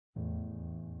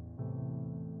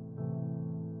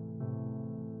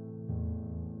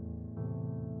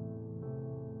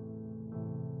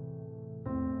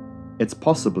It's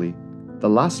possibly the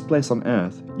last place on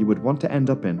Earth you would want to end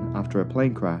up in after a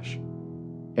plane crash.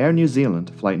 Air New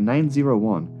Zealand Flight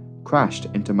 901 crashed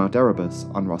into Mount Erebus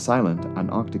on Ross Island,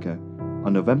 Antarctica,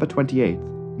 on November 28,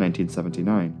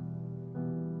 1979.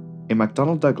 A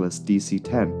McDonnell Douglas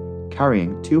DC-10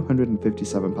 carrying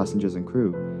 257 passengers and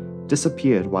crew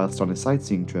disappeared whilst on a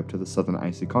sightseeing trip to the southern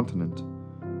icy continent.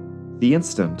 The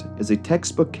incident is a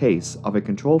textbook case of a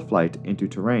controlled flight into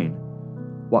terrain.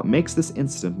 What makes this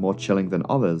incident more chilling than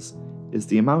others is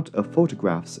the amount of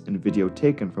photographs and video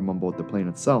taken from on board the plane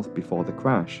itself before the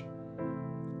crash.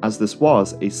 As this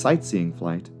was a sightseeing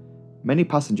flight, many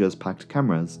passengers packed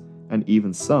cameras, and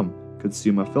even some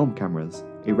consumer film cameras,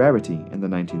 a rarity in the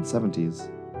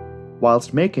 1970s.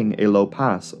 Whilst making a low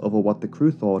pass over what the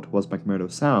crew thought was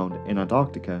McMurdo Sound in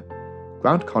Antarctica,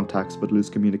 ground contacts would lose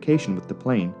communication with the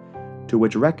plane, to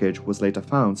which wreckage was later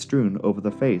found strewn over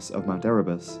the face of Mount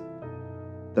Erebus.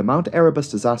 The Mount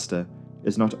Erebus disaster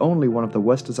is not only one of the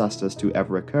worst disasters to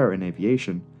ever occur in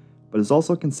aviation, but is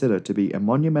also considered to be a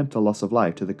monumental loss of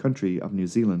life to the country of New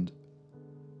Zealand.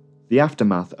 The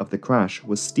aftermath of the crash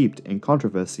was steeped in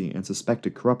controversy and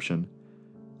suspected corruption.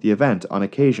 The event, on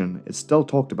occasion, is still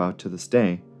talked about to this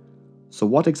day. So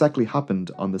what exactly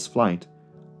happened on this flight?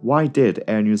 Why did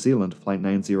Air New Zealand Flight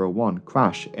 901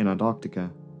 crash in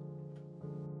Antarctica?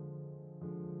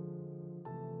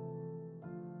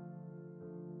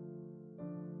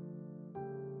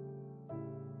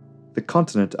 The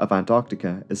continent of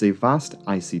Antarctica is a vast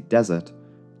icy desert.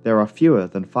 There are fewer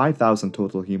than 5,000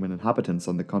 total human inhabitants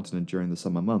on the continent during the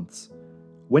summer months.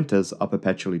 Winters are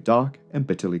perpetually dark and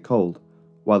bitterly cold,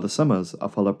 while the summers are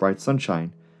full of bright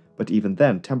sunshine, but even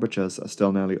then temperatures are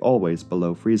still nearly always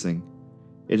below freezing.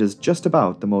 It is just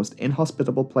about the most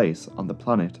inhospitable place on the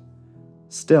planet.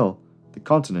 Still, the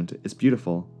continent is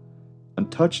beautiful.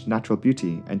 Untouched natural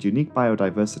beauty and unique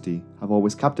biodiversity have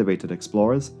always captivated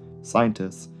explorers,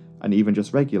 scientists, and even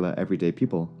just regular everyday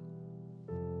people.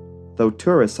 Though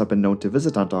tourists have been known to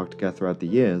visit Antarctica throughout the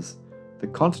years, the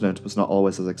continent was not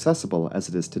always as accessible as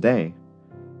it is today.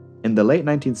 In the late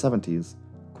 1970s,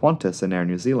 Qantas and Air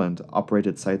New Zealand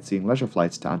operated sightseeing leisure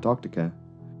flights to Antarctica.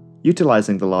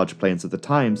 Utilizing the large planes of the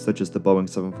time such as the Boeing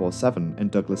 747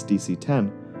 and Douglas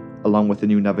DC-10, along with the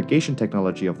new navigation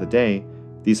technology of the day,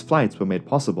 these flights were made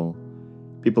possible.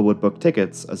 People would book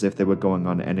tickets as if they were going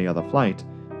on any other flight,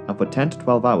 and for 10 to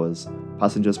 12 hours,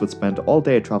 passengers would spend all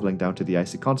day traveling down to the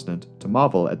icy continent to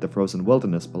marvel at the frozen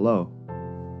wilderness below.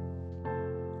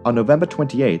 On November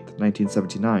 28,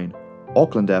 1979,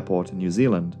 Auckland Airport in New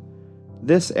Zealand.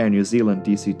 This Air New Zealand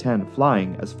DC-10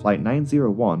 flying as Flight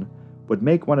 901 would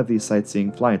make one of these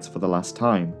sightseeing flights for the last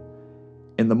time.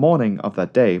 In the morning of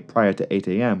that day, prior to 8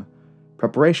 a.m.,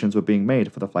 preparations were being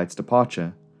made for the flight's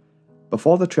departure.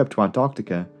 Before the trip to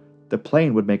Antarctica, the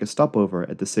plane would make a stopover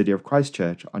at the city of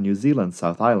Christchurch on New Zealand's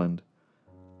South Island.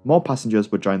 More passengers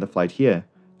would join the flight here,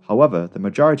 however, the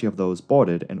majority of those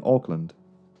boarded in Auckland.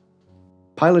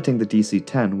 Piloting the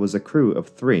DC-10 was a crew of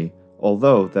 3,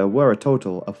 although there were a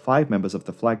total of 5 members of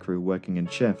the flight crew working in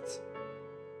shifts.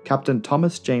 Captain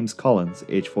Thomas James Collins,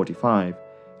 age 45,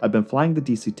 had been flying the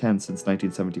DC-10 since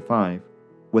 1975.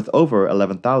 With over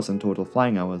 11,000 total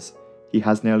flying hours, he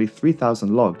has nearly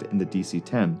 3,000 logged in the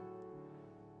DC-10.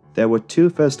 There were 2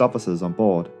 first officers on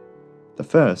board. The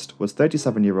first was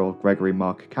 37-year-old Gregory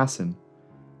Mark Cassin.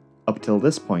 Up till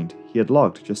this point, he had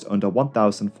logged just under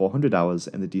 1,400 hours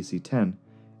in the DC-10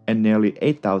 and nearly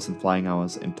 8,000 flying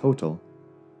hours in total.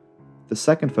 The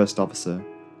second first officer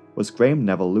was Graham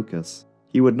Neville Lucas.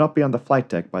 He would not be on the flight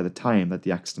deck by the time that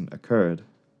the accident occurred.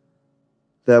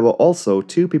 There were also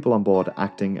 2 people on board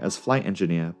acting as flight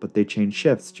engineer, but they changed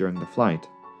shifts during the flight.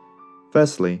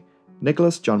 Firstly,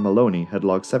 Nicholas John Maloney had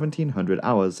logged 1,700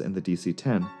 hours in the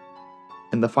DC-10.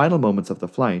 In the final moments of the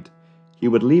flight, he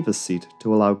would leave his seat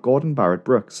to allow Gordon Barrett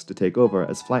Brooks to take over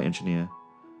as flight engineer.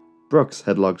 Brooks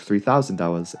had logged 3,000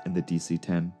 hours in the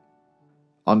DC-10.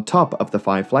 On top of the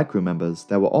 5 flight crew members,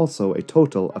 there were also a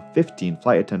total of 15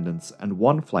 flight attendants and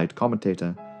 1 flight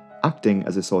commentator, acting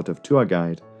as a sort of tour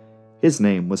guide. His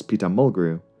name was Peter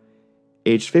Mulgrew.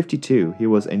 Aged 52, he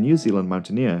was a New Zealand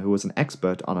mountaineer who was an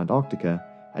expert on Antarctica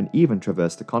and even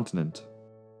traversed the continent.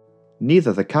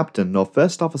 Neither the captain nor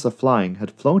first officer flying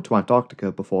had flown to Antarctica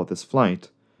before this flight.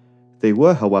 They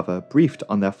were, however, briefed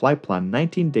on their flight plan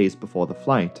 19 days before the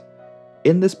flight.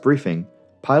 In this briefing,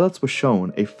 pilots were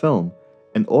shown a film,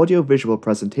 an audio-visual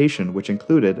presentation which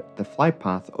included the flight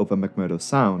path over McMurdo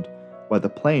Sound, where the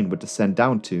plane would descend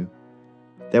down to.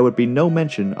 There would be no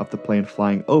mention of the plane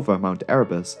flying over Mount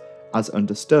Erebus, as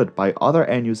understood by other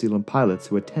Air New Zealand pilots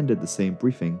who attended the same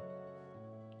briefing.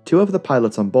 Two of the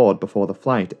pilots on board before the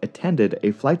flight attended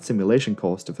a flight simulation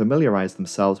course to familiarize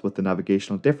themselves with the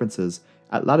navigational differences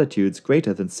at latitudes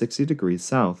greater than 60 degrees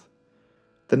south.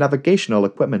 The navigational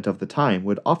equipment of the time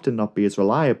would often not be as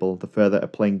reliable the further a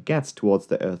plane gets towards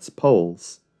the Earth's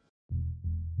poles.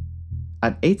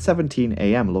 At 8:17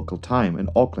 AM local time in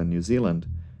Auckland, New Zealand,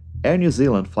 Air New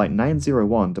Zealand Flight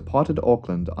 901 departed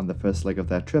Auckland on the first leg of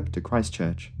their trip to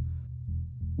Christchurch.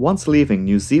 Once leaving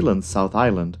New Zealand's South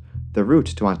Island, the route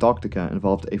to Antarctica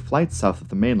involved a flight south of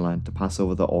the mainland to pass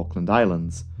over the Auckland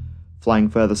Islands. Flying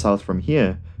further south from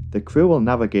here, the crew will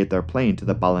navigate their plane to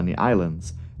the Balleny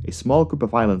Islands, a small group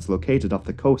of islands located off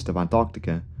the coast of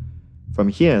Antarctica. From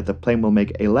here, the plane will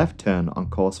make a left turn on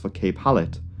course for Cape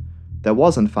Hallett. There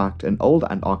was in fact an old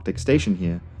Antarctic station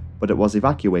here, but it was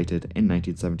evacuated in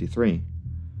 1973.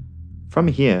 From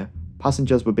here,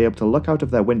 passengers would be able to look out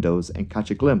of their windows and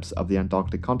catch a glimpse of the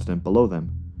Antarctic continent below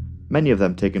them, many of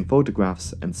them taking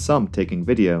photographs and some taking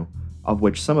video, of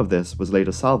which some of this was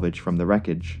later salvaged from the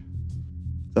wreckage.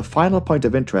 The final point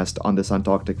of interest on this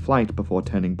Antarctic flight before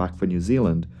turning back for New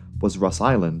Zealand was Ross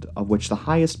Island, of which the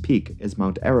highest peak is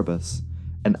Mount Erebus,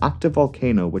 an active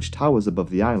volcano which towers above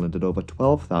the island at over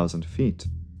 12,000 feet.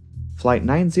 Flight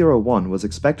 901 was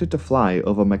expected to fly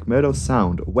over McMurdo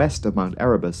Sound west of Mount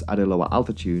Erebus at a lower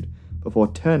altitude,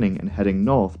 before turning and heading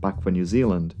north back for New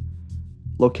Zealand.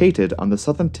 Located on the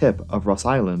southern tip of Ross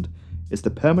Island is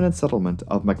the permanent settlement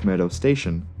of McMurdo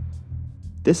Station.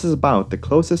 This is about the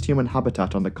closest human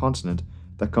habitat on the continent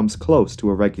that comes close to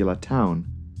a regular town.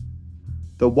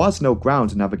 There was no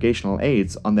ground navigational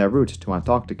aids on their route to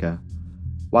Antarctica.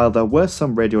 While there were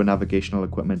some radio navigational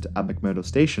equipment at McMurdo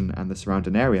Station and the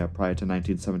surrounding area prior to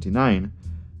 1979,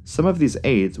 some of these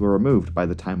aids were removed by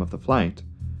the time of the flight.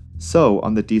 So,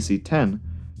 on the DC-10,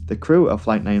 the crew of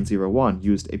Flight 901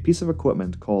 used a piece of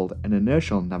equipment called an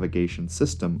Inertial Navigation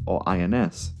System, or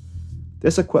INS.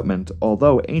 This equipment,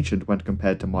 although ancient when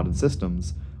compared to modern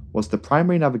systems, was the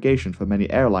primary navigation for many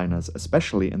airliners,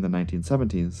 especially in the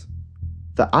 1970s.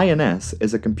 The INS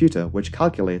is a computer which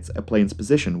calculates a plane's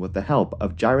position with the help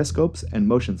of gyroscopes and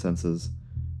motion sensors.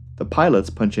 The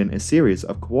pilots punch in a series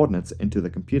of coordinates into the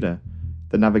computer,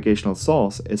 the navigational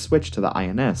source is switched to the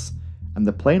INS, and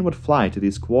the plane would fly to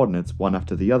these coordinates one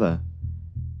after the other.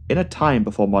 In a time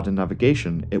before modern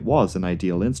navigation, it was an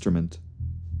ideal instrument.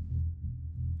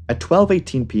 At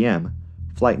 12:18 PM,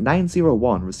 Flight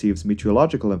 901 receives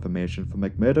meteorological information from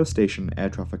McMurdo Station Air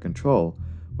Traffic Control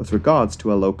with regards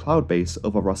to a low cloud base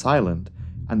over Ross Island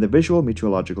and the visual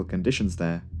meteorological conditions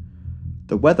there.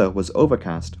 The weather was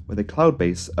overcast with a cloud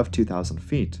base of 2,000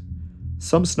 feet.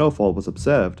 Some snowfall was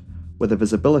observed with a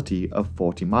visibility of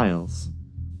 40 miles.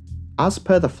 As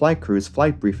per the flight crew's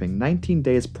flight briefing 19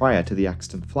 days prior to the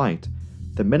accident flight,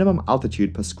 the minimum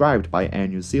altitude prescribed by Air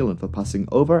New Zealand for passing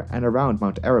over and around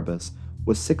Mount Erebus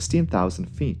was 16,000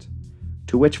 feet,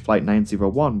 to which Flight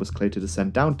 901 was cleared to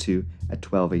descend down to at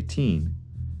 12:18.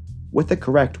 With the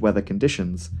correct weather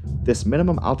conditions, this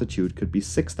minimum altitude could be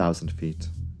 6,000 feet.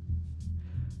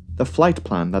 The flight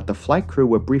plan that the flight crew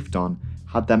were briefed on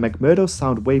had their McMurdo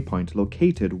Sound waypoint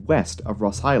located west of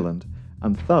Ross Island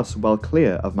and thus well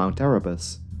clear of Mount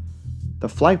Erebus. The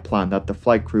flight plan that the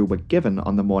flight crew were given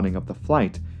on the morning of the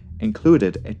flight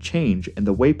included a change in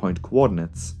the waypoint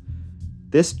coordinates.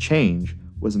 This change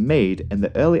was made in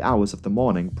the early hours of the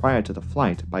morning prior to the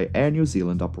flight by Air New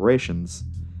Zealand operations.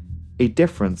 A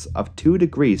difference of 2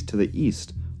 degrees to the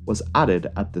east was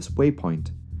added at this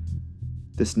waypoint.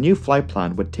 This new flight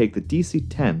plan would take the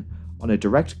DC-10 on a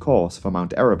direct course for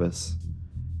Mount Erebus.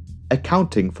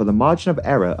 Accounting for the margin of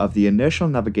error of the inertial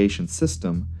navigation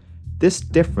system, this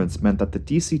difference meant that the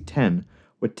DC-10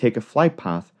 would take a flight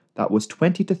path that was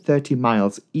 20 to 30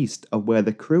 miles east of where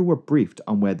the crew were briefed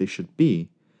on where they should be.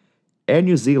 Air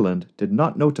New Zealand did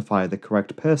not notify the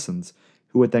correct persons,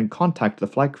 who would then contact the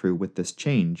flight crew with this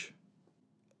change.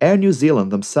 Air New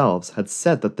Zealand themselves had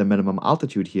said that the minimum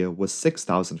altitude here was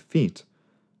 6,000 feet.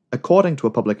 According to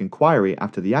a public inquiry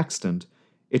after the accident,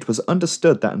 it was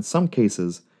understood that in some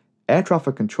cases, air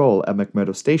traffic control at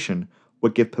McMurdo Station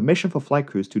would give permission for flight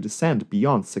crews to descend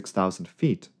beyond 6,000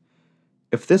 feet.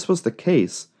 If this was the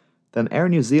case, then Air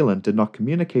New Zealand did not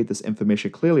communicate this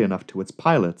information clearly enough to its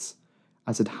pilots,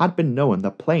 as it had been known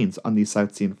that planes on these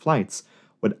sightseeing flights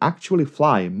would actually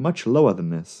fly much lower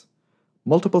than this.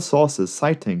 Multiple sources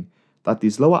citing that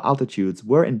these lower altitudes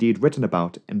were indeed written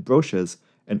about in brochures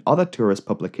and other tourist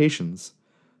publications.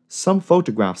 Some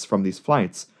photographs from these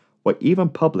flights were even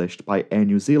published by Air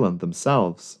New Zealand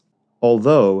themselves.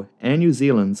 Although Air New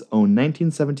Zealand's own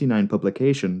 1979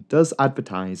 publication does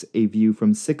advertise a view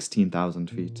from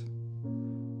 16,000 feet.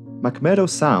 McMurdo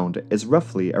Sound is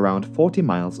roughly around 40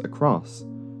 miles across.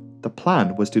 The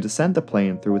plan was to descend the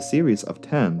plane through a series of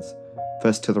turns,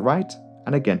 first to the right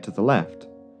and again to the left.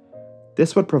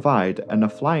 This would provide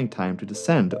enough flying time to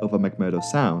descend over McMurdo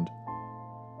Sound.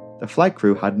 The flight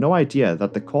crew had no idea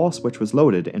that the course which was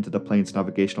loaded into the plane's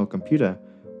navigational computer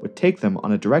would take them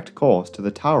on a direct course to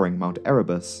the towering Mount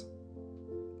Erebus.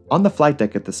 On the flight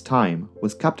deck at this time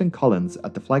was Captain Collins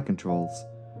at the flight controls,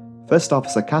 First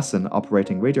Officer Casson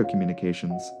operating radio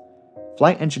communications.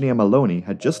 Flight Engineer Maloney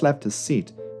had just left his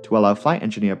seat to allow Flight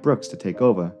Engineer Brooks to take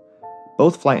over.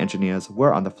 Both flight engineers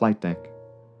were on the flight deck.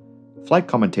 Flight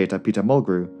commentator Peter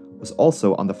Mulgrew was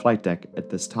also on the flight deck at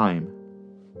this time.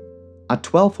 At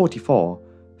 12:44,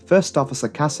 First Officer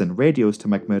Casson radios to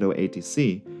McMurdo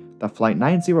ATC that Flight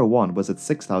 901 was at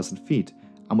 6,000 feet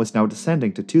and was now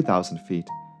descending to 2,000 feet,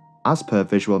 as per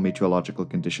visual meteorological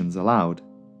conditions allowed.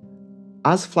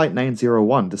 As Flight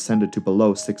 901 descended to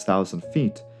below 6,000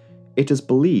 feet, it is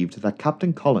believed that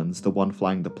Captain Collins, the one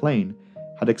flying the plane,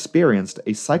 had experienced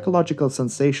a psychological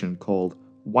sensation called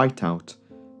whiteout,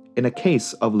 in a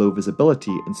case of low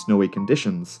visibility in snowy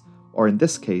conditions, or in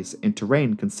this case in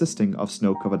terrain consisting of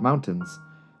snow-covered mountains.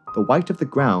 The white of the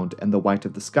ground and the white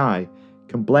of the sky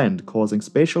can blend, causing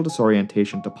spatial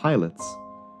disorientation to pilots.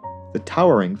 The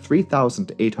towering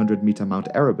 3,800-meter Mount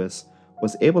Erebus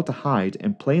was able to hide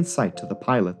in plain sight to the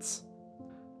pilots.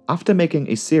 After making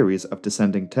a series of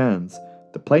descending turns,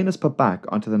 the plane is put back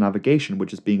onto the navigation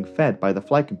which is being fed by the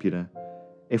flight computer,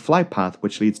 a flight path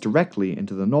which leads directly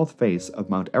into the north face of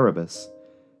Mount Erebus.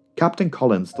 Captain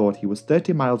Collins thought he was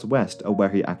 30 miles west of where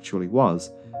he actually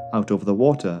was, out over the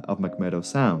water of McMurdo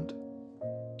Sound.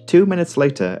 2 minutes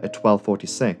later, at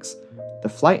 12:46, the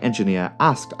flight engineer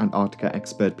asked Antarctica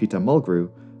expert Peter Mulgrew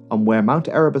on where Mount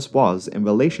Erebus was in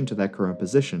relation to their current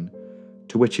position,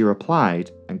 to which he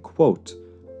replied, and quote,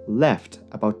 "left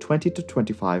about 20 to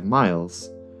 25 miles.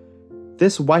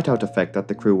 This whiteout effect that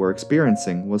the crew were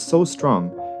experiencing was so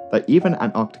strong that even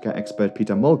Antarctica expert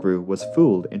Peter Mulgrew was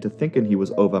fooled into thinking he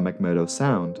was over McMurdo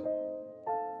Sound.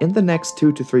 In the next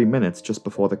 2 to 3 minutes just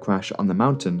before the crash on the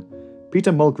mountain,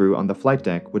 Peter Mulgrew on the flight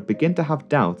deck would begin to have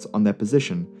doubts on their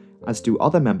position, as do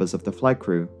other members of the flight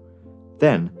crew.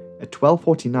 Then, at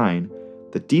 12:49,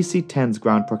 the DC-10's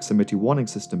ground proximity warning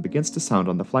system begins to sound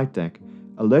on the flight deck,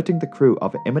 alerting the crew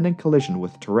of imminent collision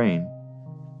with terrain.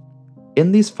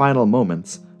 In these final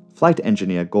moments, flight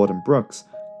engineer Gordon Brooks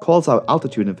calls out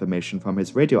altitude information from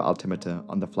his radio altimeter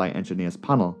on the flight engineer's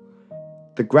panel.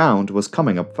 The ground was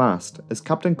coming up fast, as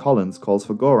Captain Collins calls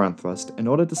for go-around thrust in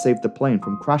order to save the plane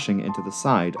from crashing into the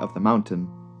side of the mountain.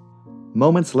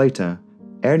 Moments later,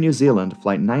 Air New Zealand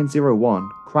Flight 901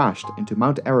 crashed into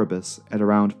Mount Erebus at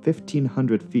around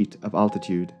 1,500 feet of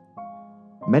altitude.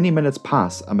 Many minutes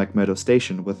pass at McMurdo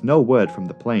Station with no word from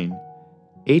the plane.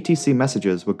 ATC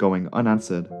messages were going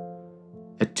unanswered.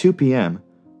 At 2 p.m,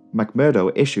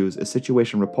 McMurdo issues a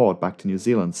situation report back to New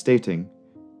Zealand stating,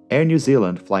 Air New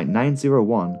Zealand Flight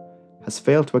 901 has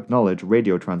failed to acknowledge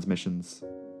radio transmissions.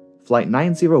 Flight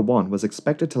 901 was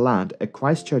expected to land at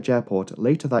Christchurch Airport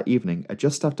later that evening at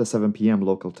just after 7 p.m.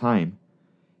 local time.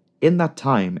 In that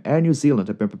time, Air New Zealand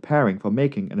had been preparing for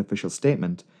making an official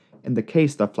statement in the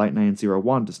case that Flight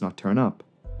 901 does not turn up.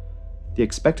 The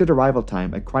expected arrival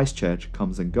time at Christchurch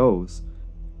comes and goes.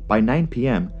 By 9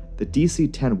 p.m, the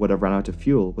DC-10 would have run out of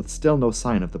fuel with still no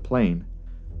sign of the plane.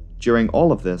 During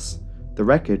all of this, the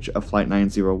wreckage of Flight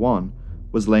 901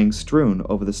 was laying strewn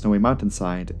over the snowy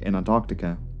mountainside in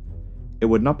Antarctica. It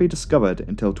would not be discovered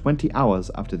until 20 hours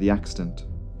after the accident.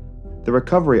 The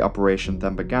recovery operation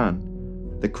then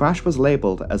began. The crash was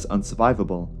labelled as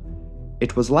unsurvivable.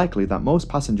 It was likely that most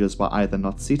passengers were either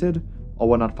not seated or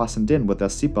were not fastened in with their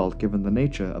seatbelt given the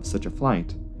nature of such a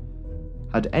flight.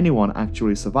 Had anyone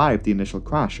actually survived the initial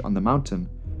crash on the mountain,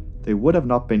 they would have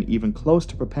not been even close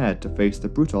to prepared to face the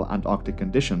brutal Antarctic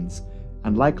conditions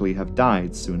and likely have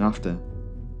died soon after.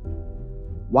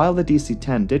 While the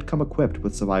DC-10 did come equipped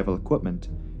with survival equipment,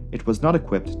 it was not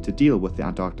equipped to deal with the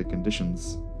Antarctic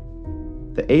conditions.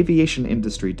 The aviation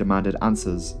industry demanded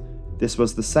answers. This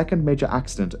was the second major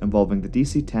accident involving the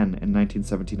DC-10 in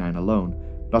 1979 alone,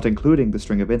 not including the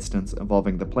string of incidents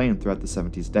involving the plane throughout the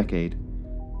 70s decade.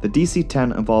 The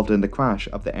DC-10 involved in the crash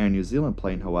of the Air New Zealand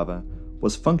plane, however,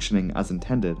 was functioning as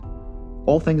intended.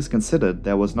 All things considered,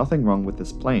 there was nothing wrong with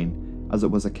this plane, as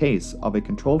it was a case of a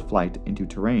controlled flight into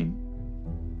terrain.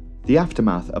 The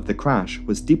aftermath of the crash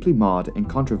was deeply marred in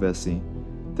controversy.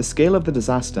 The scale of the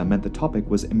disaster meant the topic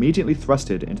was immediately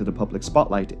thrusted into the public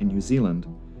spotlight in New Zealand.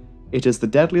 It is the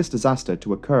deadliest disaster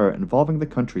to occur involving the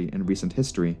country in recent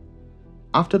history.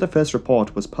 After the first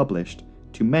report was published,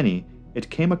 to many, it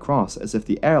came across as if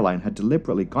the airline had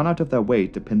deliberately gone out of their way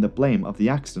to pin the blame of the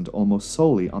accident almost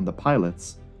solely on the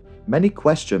pilots. Many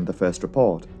questioned the first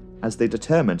report, as they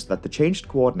determined that the changed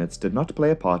coordinates did not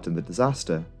play a part in the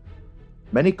disaster.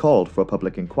 Many called for a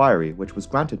public inquiry, which was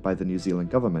granted by the New Zealand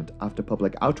government after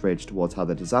public outrage towards how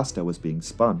the disaster was being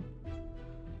spun.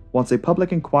 Once a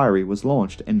public inquiry was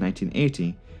launched in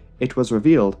 1980, it was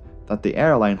revealed that the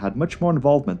airline had much more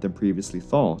involvement than previously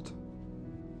thought.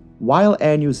 While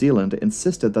Air New Zealand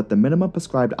insisted that the minimum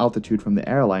prescribed altitude from the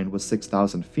airline was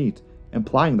 6,000 feet,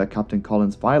 implying that Captain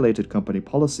Collins violated company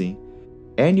policy,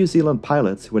 Air New Zealand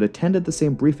pilots who had attended the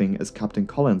same briefing as Captain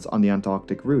Collins on the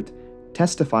Antarctic route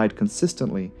testified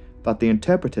consistently that they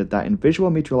interpreted that in visual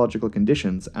meteorological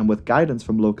conditions and with guidance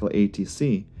from local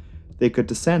ATC, they could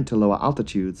descend to lower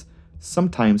altitudes,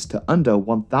 sometimes to under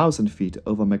 1,000 feet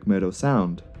over McMurdo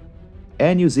Sound.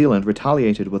 Air New Zealand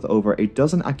retaliated with over a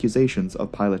dozen accusations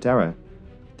of pilot error.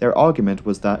 Their argument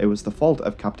was that it was the fault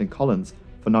of Captain Collins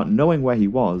for not knowing where he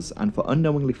was and for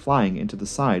unknowingly flying into the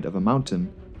side of a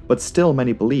mountain. But still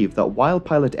many believe that while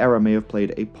pilot error may have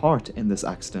played a part in this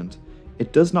accident,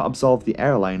 it does not absolve the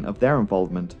airline of their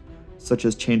involvement, such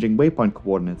as changing waypoint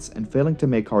coordinates and failing to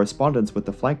make correspondence with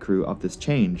the flight crew of this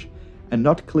change, and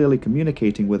not clearly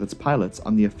communicating with its pilots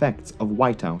on the effects of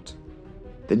whiteout.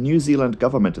 The New Zealand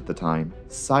government at the time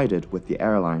sided with the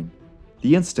airline.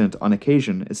 The incident on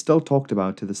occasion is still talked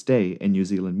about to this day in New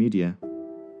Zealand media.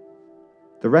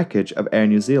 The wreckage of Air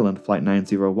New Zealand Flight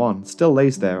 901 still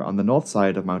lays there on the north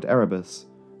side of Mount Erebus.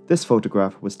 This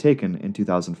photograph was taken in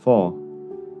 2004.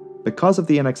 Because of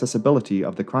the inaccessibility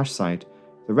of the crash site,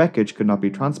 the wreckage could not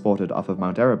be transported off of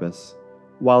Mount Erebus.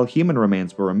 While human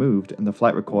remains were removed and the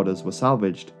flight recorders were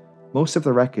salvaged, most of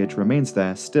the wreckage remains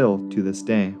there still to this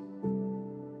day.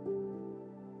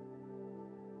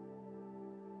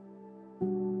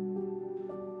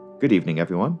 Good evening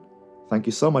everyone. Thank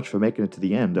you so much for making it to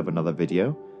the end of another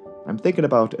video. I'm thinking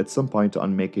about at some point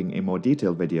on making a more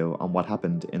detailed video on what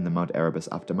happened in the Mount Erebus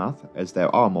aftermath, as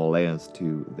there are more layers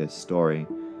to this story.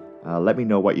 Let me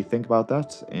know what you think about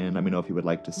that, and let me know if you would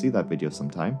like to see that video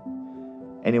sometime.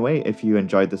 Anyway, if you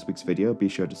enjoyed this week's video, be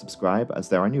sure to subscribe, as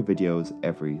there are new videos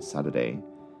every Saturday.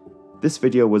 This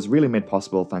video was really made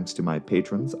possible thanks to my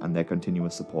patrons and their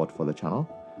continuous support for the channel,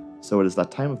 so it is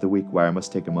that time of the week where I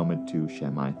must take a moment to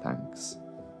share my thanks.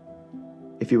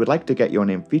 If you would like to get your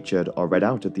name featured or read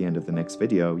out at the end of the next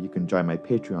video, you can join my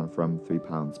Patreon from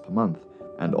 £3 per month,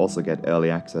 and also get early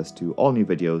access to all new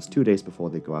videos 2 days before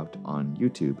they go out on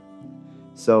YouTube.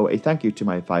 So a thank you to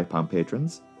my £5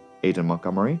 patrons: Aidan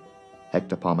Montgomery,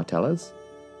 Hector Palmatellas,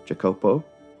 Jacopo,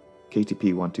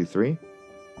 KTP123,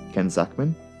 Ken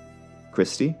Zachman,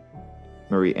 Christy,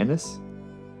 Marie Ennis,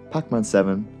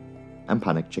 Pacman7, and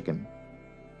Panic Chicken.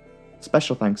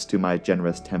 Special thanks to my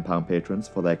generous £10 patrons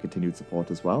for their continued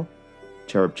support as well: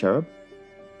 Cherub Cherub,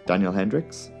 Daniel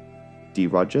Hendricks, D.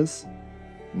 Rogers,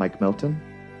 Mike Milton,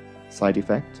 Side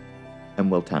Effect, and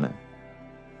Will Tanner.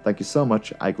 Thank you so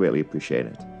much, I greatly appreciate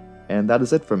it. And that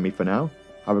is it from me for now.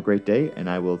 Have a great day, and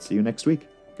I will see you next week.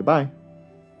 Goodbye!